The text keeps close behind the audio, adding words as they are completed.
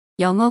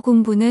영어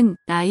공부는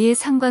나이에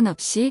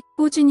상관없이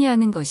꾸준히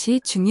하는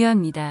것이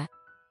중요합니다.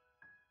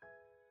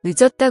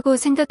 늦었다고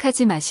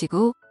생각하지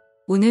마시고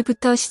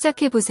오늘부터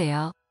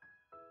시작해보세요.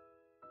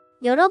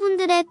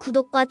 여러분들의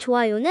구독과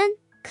좋아요는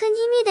큰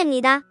힘이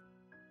됩니다.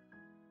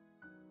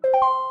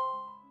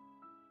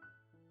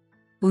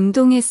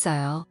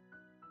 운동했어요.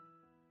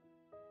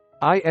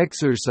 I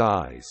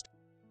exercised.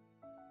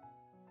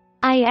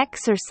 I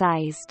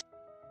exercised.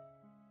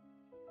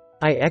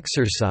 I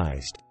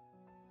exercised.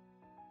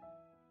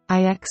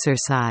 I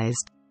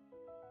exercised.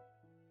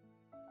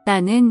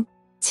 나는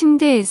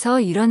침대에서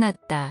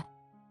일어났다.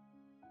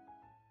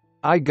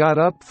 I got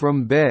up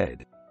from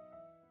bed.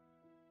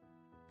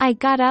 I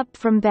got up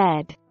from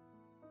bed.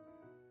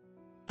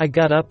 I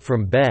got up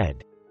from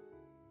bed.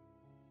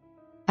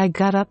 I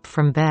got up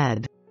from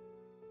bed.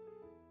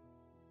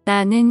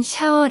 나는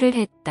샤워를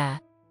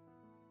했다.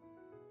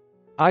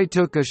 I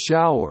took a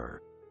shower.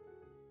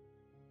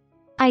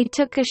 I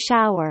took a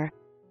shower.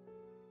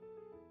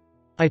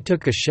 I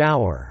took a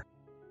shower.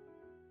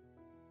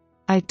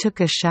 I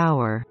took a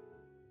shower.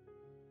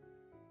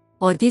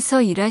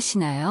 어디서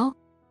일하시나요?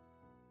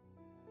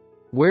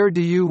 Where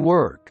do you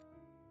work?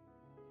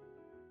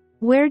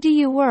 Where do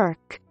you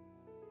work?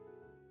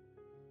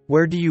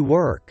 Where do you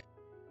work?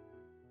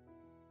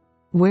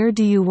 Where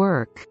do you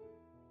work?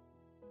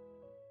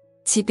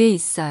 집에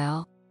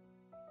있어요.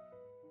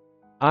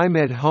 I'm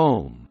at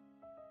home.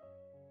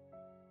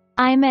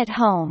 I'm at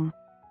home.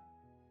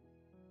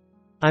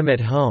 I'm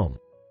at home.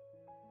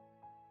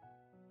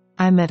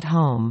 I'm at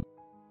home.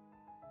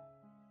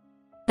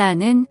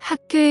 나는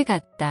학교에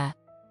갔다.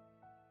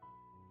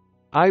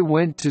 I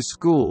went to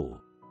school.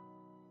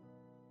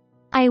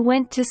 I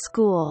went to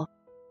school.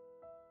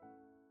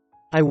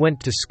 I went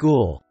to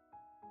school.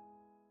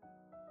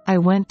 I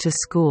went to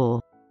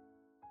school.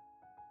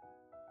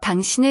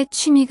 당신의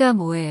취미가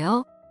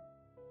뭐예요?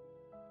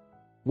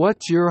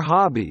 What's your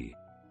hobby?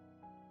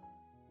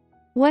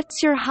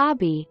 What's your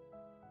hobby?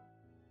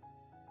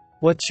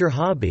 What's your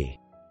hobby?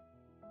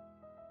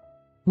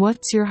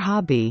 What's your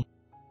hobby?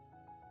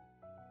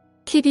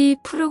 TV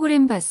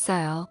프로그램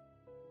봤어요.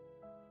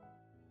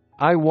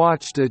 I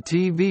watched a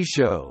TV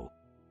show.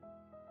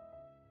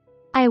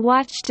 I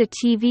watched a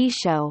TV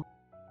show.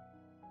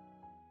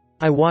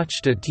 I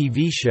watched a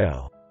TV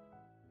show.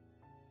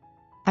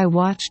 I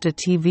watched a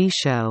TV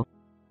show.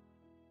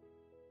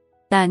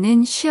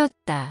 나는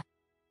쉬었다.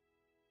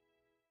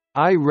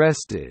 I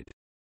rested.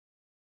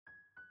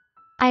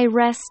 I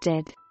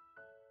rested.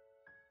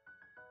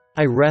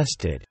 I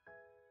rested.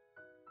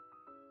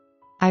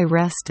 I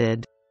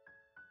rested.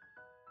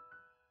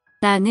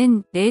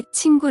 나는 내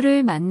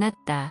친구를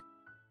만났다.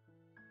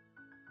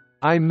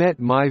 I met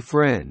my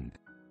friend.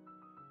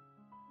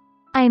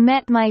 I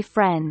met my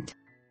friend.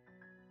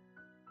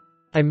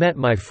 I met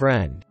my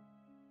friend.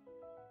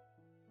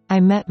 I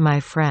met my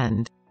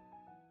friend.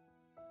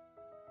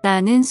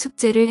 나는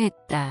숙제를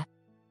했다.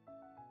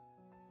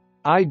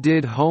 I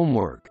did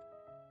homework.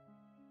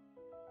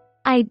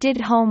 I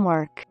did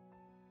homework.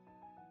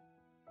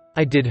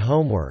 I did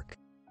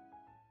homework.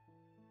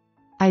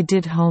 I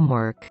did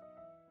homework.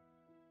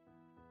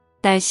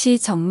 날씨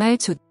정말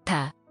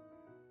좋다.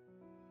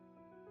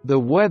 The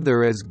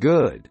weather is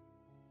good.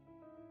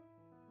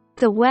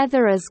 The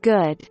weather is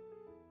good.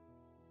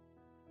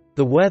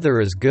 The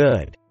weather is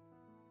good.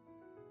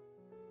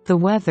 The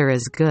weather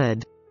is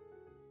good.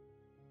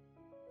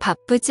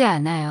 바쁘지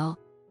않아요.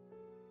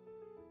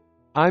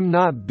 I'm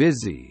not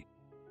busy.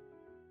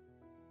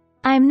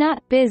 I'm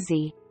not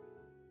busy.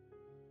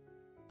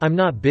 I'm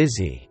not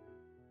busy.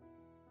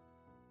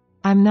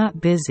 I'm not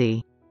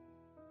busy.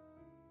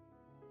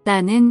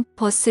 나는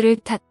버스를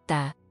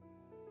탔다.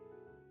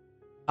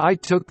 I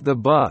took the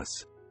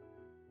bus.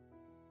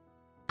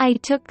 I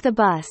took the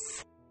bus.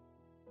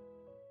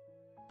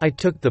 I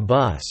took the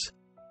bus.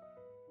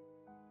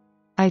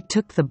 I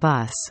took the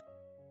bus.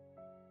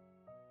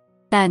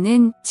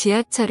 나는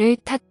지하철을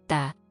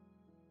탔다.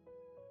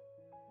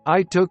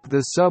 I took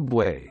the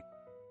subway.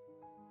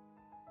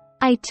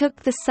 I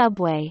took the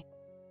subway.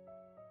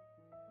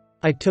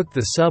 I took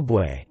the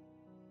subway.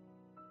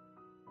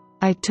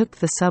 I took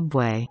the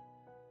subway.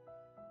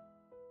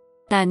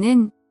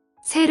 나는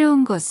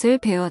새로운 것을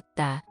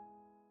배웠다.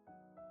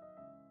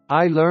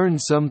 I learned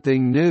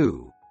something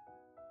new.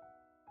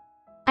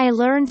 I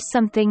learned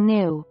something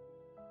new.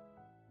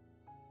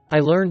 I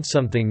learned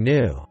something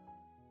new.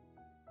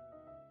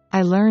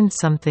 I learned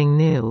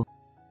something new.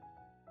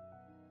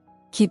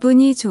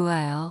 기분이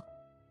좋아요.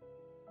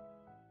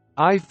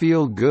 I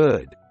feel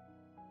good.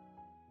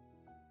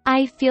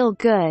 I feel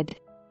good.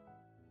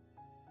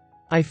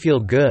 I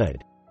feel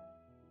good.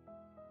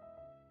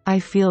 I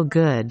feel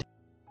good.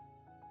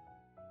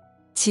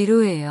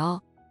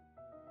 지루해요.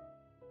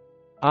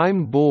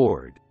 I'm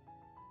bored.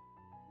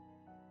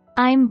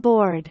 I'm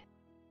bored.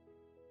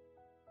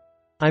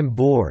 I'm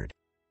bored.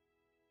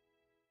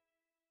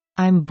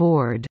 I'm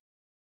bored.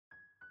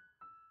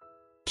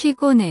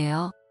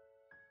 피곤해요.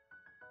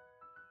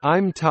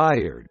 I'm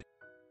tired.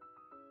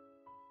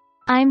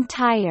 I'm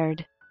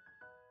tired.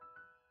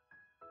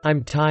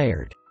 I'm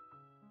tired.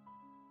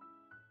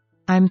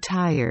 I'm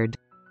tired.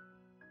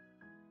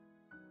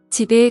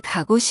 집에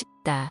가고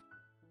싶다.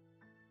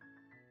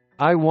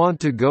 I want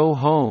to go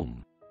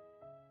home.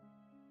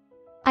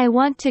 I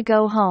want to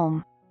go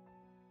home.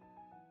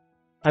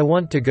 I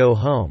want to go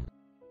home.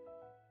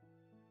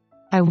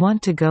 I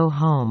want to go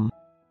home.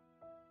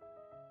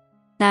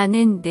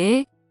 나는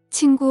내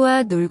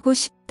친구와 놀고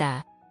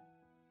싶다.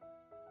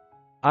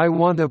 I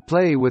want to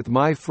play with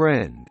my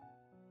friend.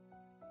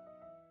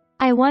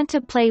 I want to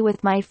play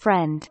with my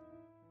friend.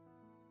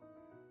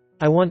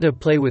 I want to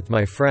play with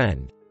my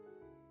friend.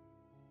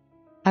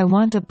 I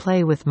want to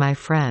play with my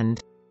friend.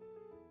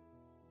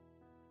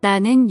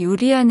 나는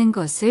요리하는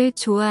것을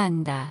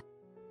좋아한다.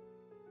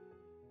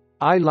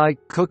 I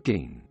like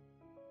cooking.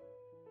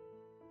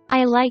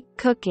 I like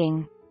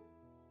cooking.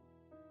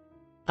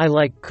 I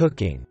like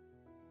cooking.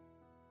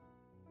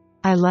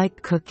 I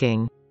like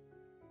cooking.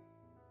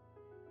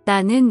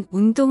 나는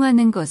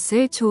운동하는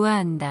것을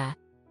좋아한다.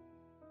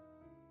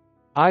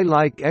 I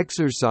like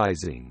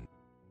exercising.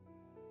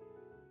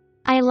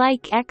 I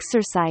like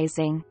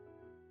exercising.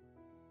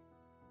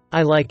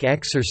 I like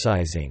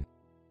exercising.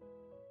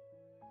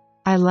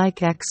 I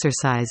like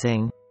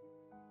exercising.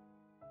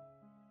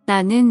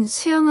 나는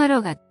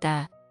수영하러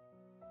갔다.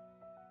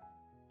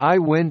 I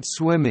went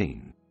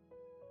swimming.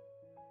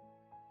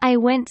 I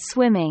went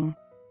swimming.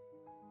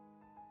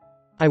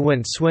 I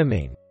went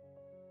swimming.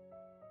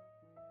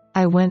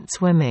 I went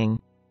swimming.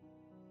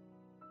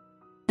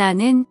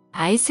 나는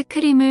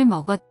아이스크림을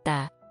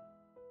먹었다.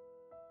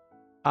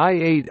 I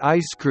ate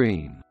ice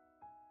cream.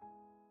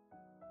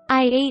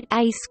 I ate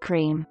ice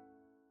cream.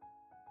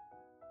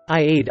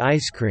 I ate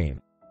ice cream.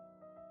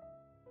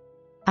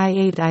 I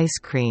ate ice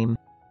cream.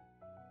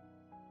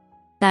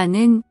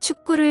 나는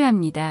축구를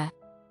합니다.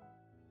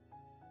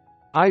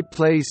 I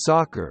play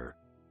soccer.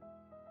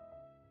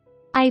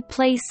 I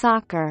play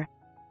soccer.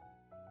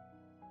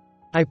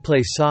 I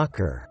play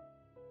soccer.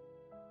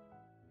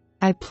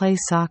 I play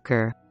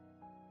soccer.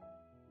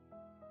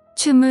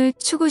 춤을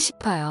추고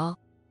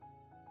싶어요.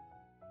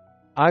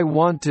 I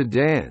want to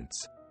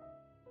dance.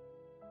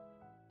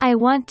 I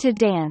want to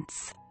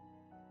dance.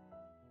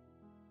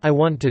 I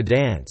want to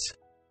dance.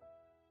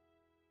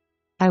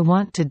 I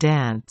want to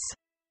dance.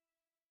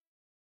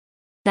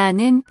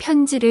 나는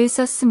편지를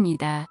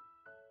썼습니다.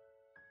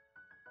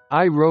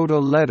 I wrote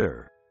a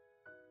letter.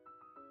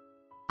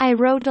 I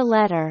wrote a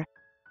letter.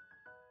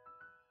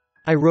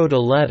 I wrote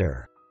a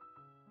letter.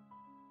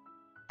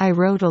 I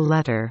wrote a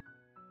letter.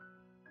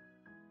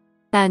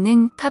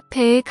 나는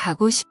카페에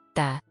가고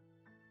싶다.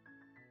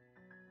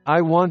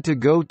 I want to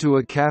go to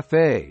a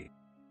cafe.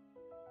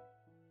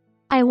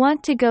 I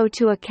want to go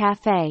to a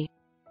cafe.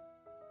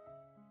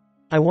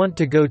 I want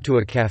to go to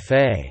a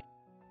cafe.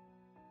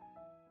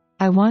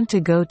 I want to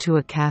go to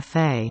a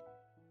cafe.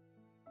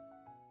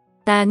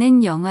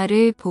 나는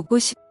영화를 보고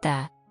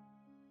싶다.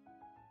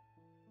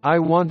 I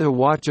want to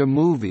watch a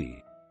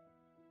movie.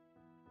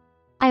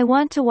 I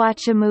want to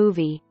watch a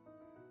movie.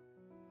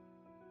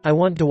 I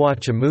want to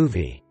watch a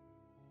movie.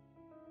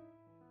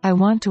 I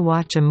want to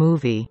watch a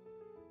movie.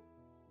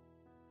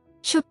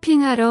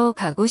 쇼핑하러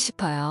가고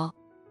싶어요.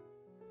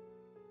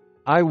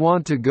 I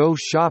want to go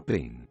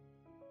shopping.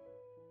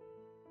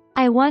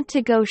 I want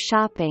to go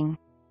shopping.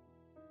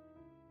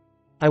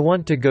 I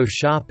want to go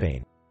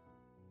shopping.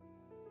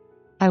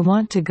 I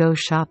want to go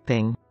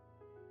shopping.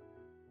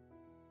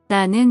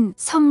 나는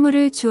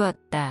선물을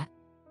주었다.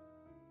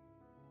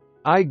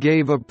 I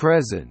gave a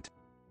present.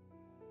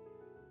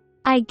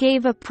 I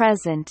gave a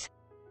present.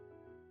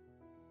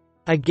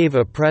 I gave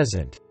a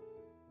present.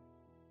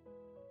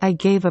 I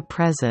gave a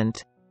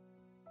present.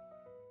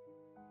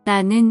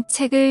 나는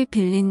책을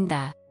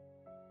빌린다.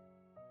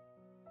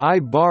 I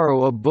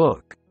borrow a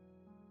book.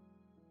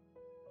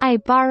 I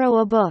borrow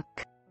a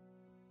book.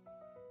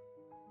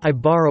 I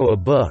borrow a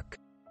book.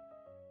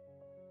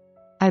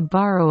 I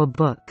borrow a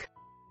book.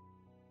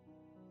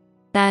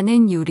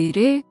 나는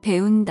요리를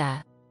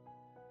배운다.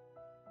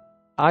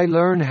 I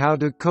learn how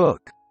to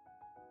cook.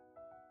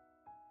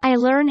 I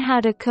learn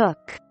how to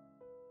cook.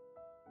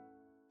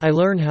 I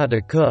learn how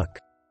to cook.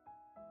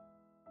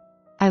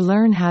 I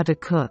learn how to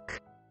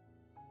cook.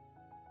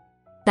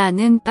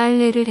 나는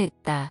빨래를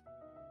했다.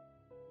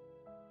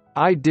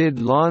 I did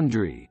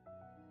laundry.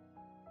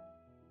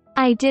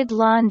 I did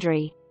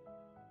laundry.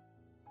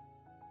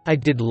 I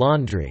did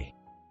laundry.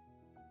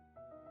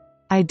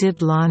 I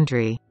did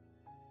laundry.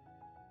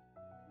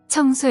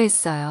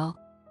 청소했어요.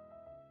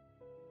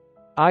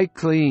 I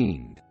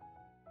cleaned.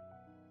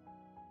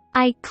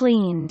 I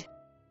cleaned.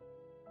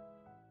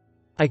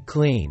 I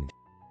cleaned.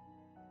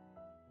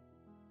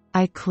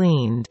 I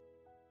cleaned.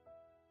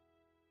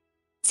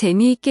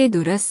 재미있게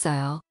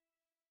놀았어요.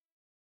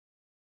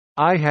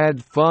 I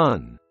had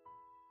fun.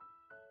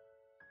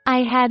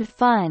 I had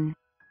fun.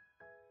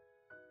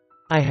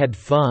 I had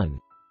fun.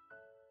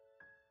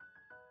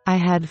 I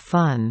had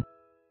fun.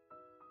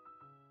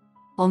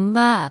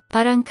 엄마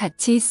아빠랑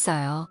같이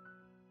있어요.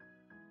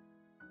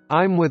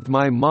 I'm with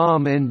my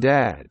mom and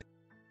dad.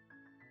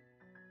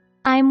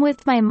 I'm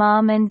with my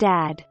mom and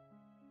dad.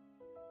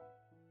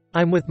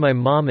 I'm with my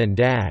mom and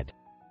dad.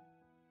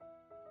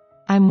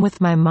 I'm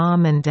with my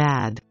mom and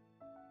dad.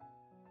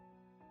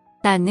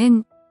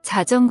 나는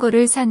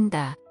자전거를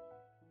산다.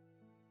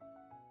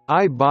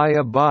 I buy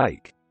a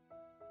bike.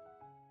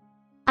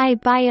 I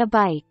buy a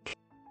bike.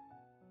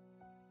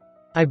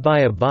 I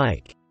buy a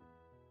bike.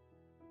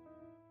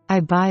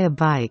 I buy a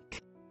bike.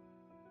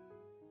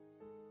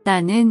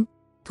 나는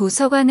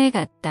도서관에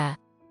갔다.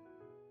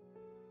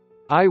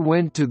 I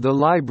went to the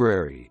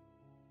library.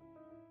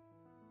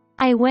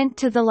 I went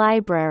to the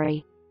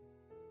library.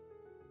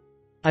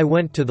 I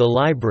went to the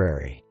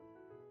library.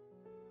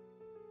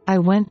 I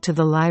went to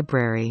the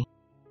library.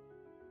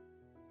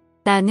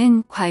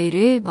 나는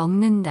과일을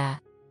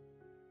먹는다.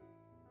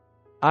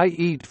 I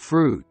eat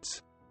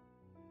fruits.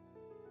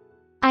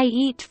 I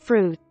eat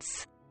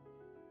fruits.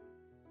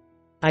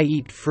 I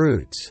eat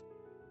fruits.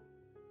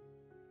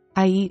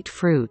 I eat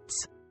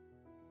fruits.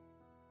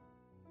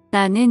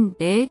 나는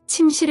내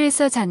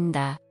침실에서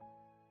잔다.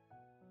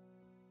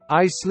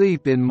 I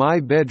sleep in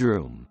my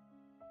bedroom.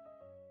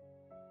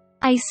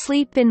 I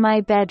sleep in my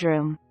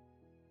bedroom.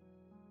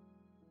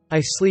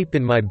 I sleep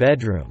in my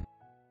bedroom.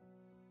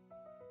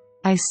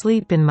 I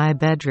sleep in my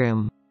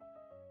bedroom.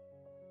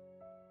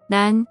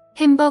 난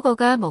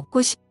햄버거가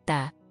먹고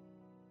싶다.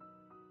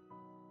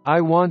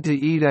 I want to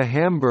eat a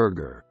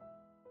hamburger.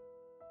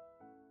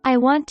 I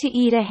want to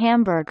eat a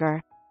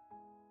hamburger.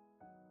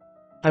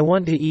 I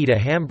want to eat a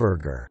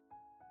hamburger.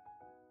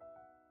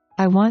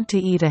 I want to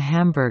eat a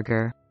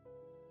hamburger.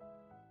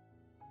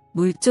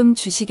 물 좀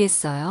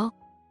주시겠어요?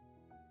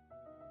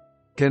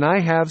 Can I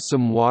have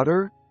some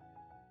water?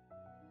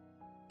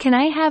 Can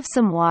I have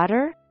some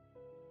water?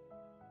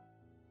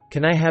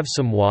 Can I have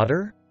some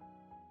water?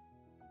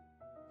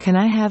 Can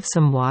I have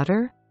some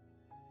water?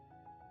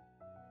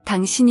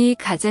 당신이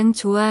가장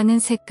좋아하는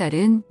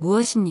색깔은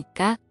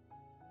무엇입니까?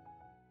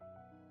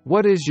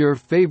 What is your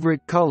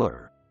favorite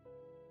color?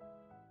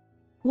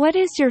 What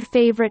is your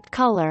favorite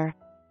color?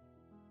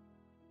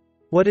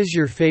 What is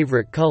your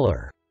favorite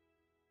color?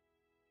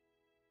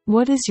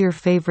 What is your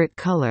favorite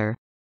color?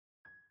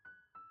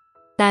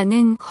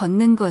 나는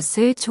걷는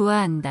것을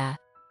좋아한다.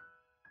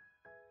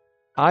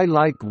 I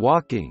like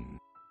walking.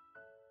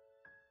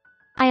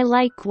 I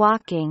like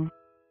walking.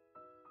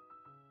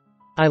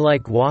 I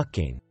like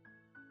walking.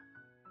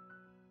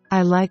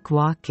 I like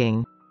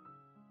walking.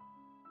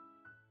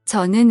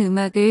 저는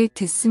음악을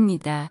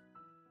듣습니다.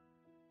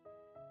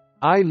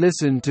 I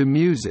listen to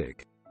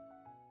music.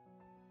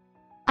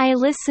 I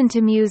listen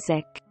to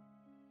music.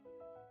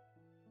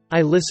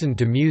 I listen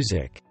to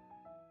music.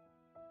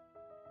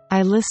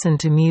 I listen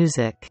to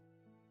music.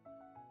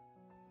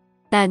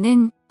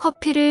 나는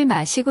커피를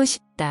마시고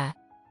싶다.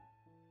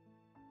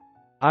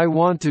 I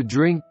want to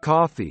drink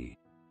coffee.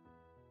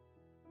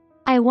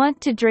 I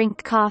want to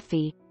drink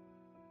coffee.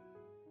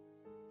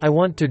 I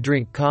want to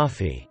drink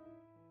coffee.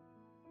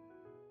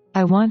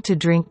 I want to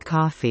drink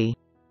coffee.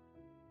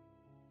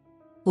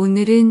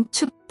 오늘은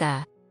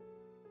춥다.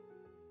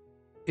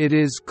 It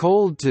is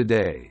cold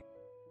today.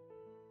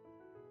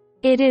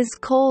 It is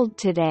cold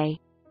today.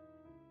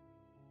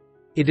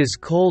 It is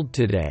cold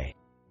today.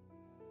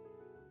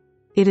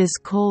 It is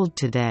cold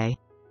today.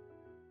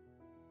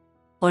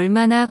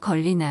 얼마나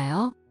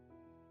걸리나요?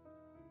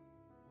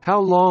 How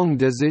long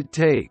does it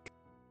take?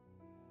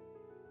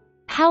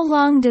 How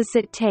long does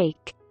it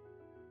take?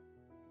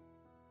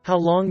 How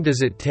long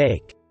does it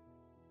take?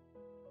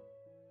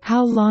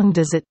 How long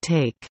does it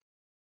take?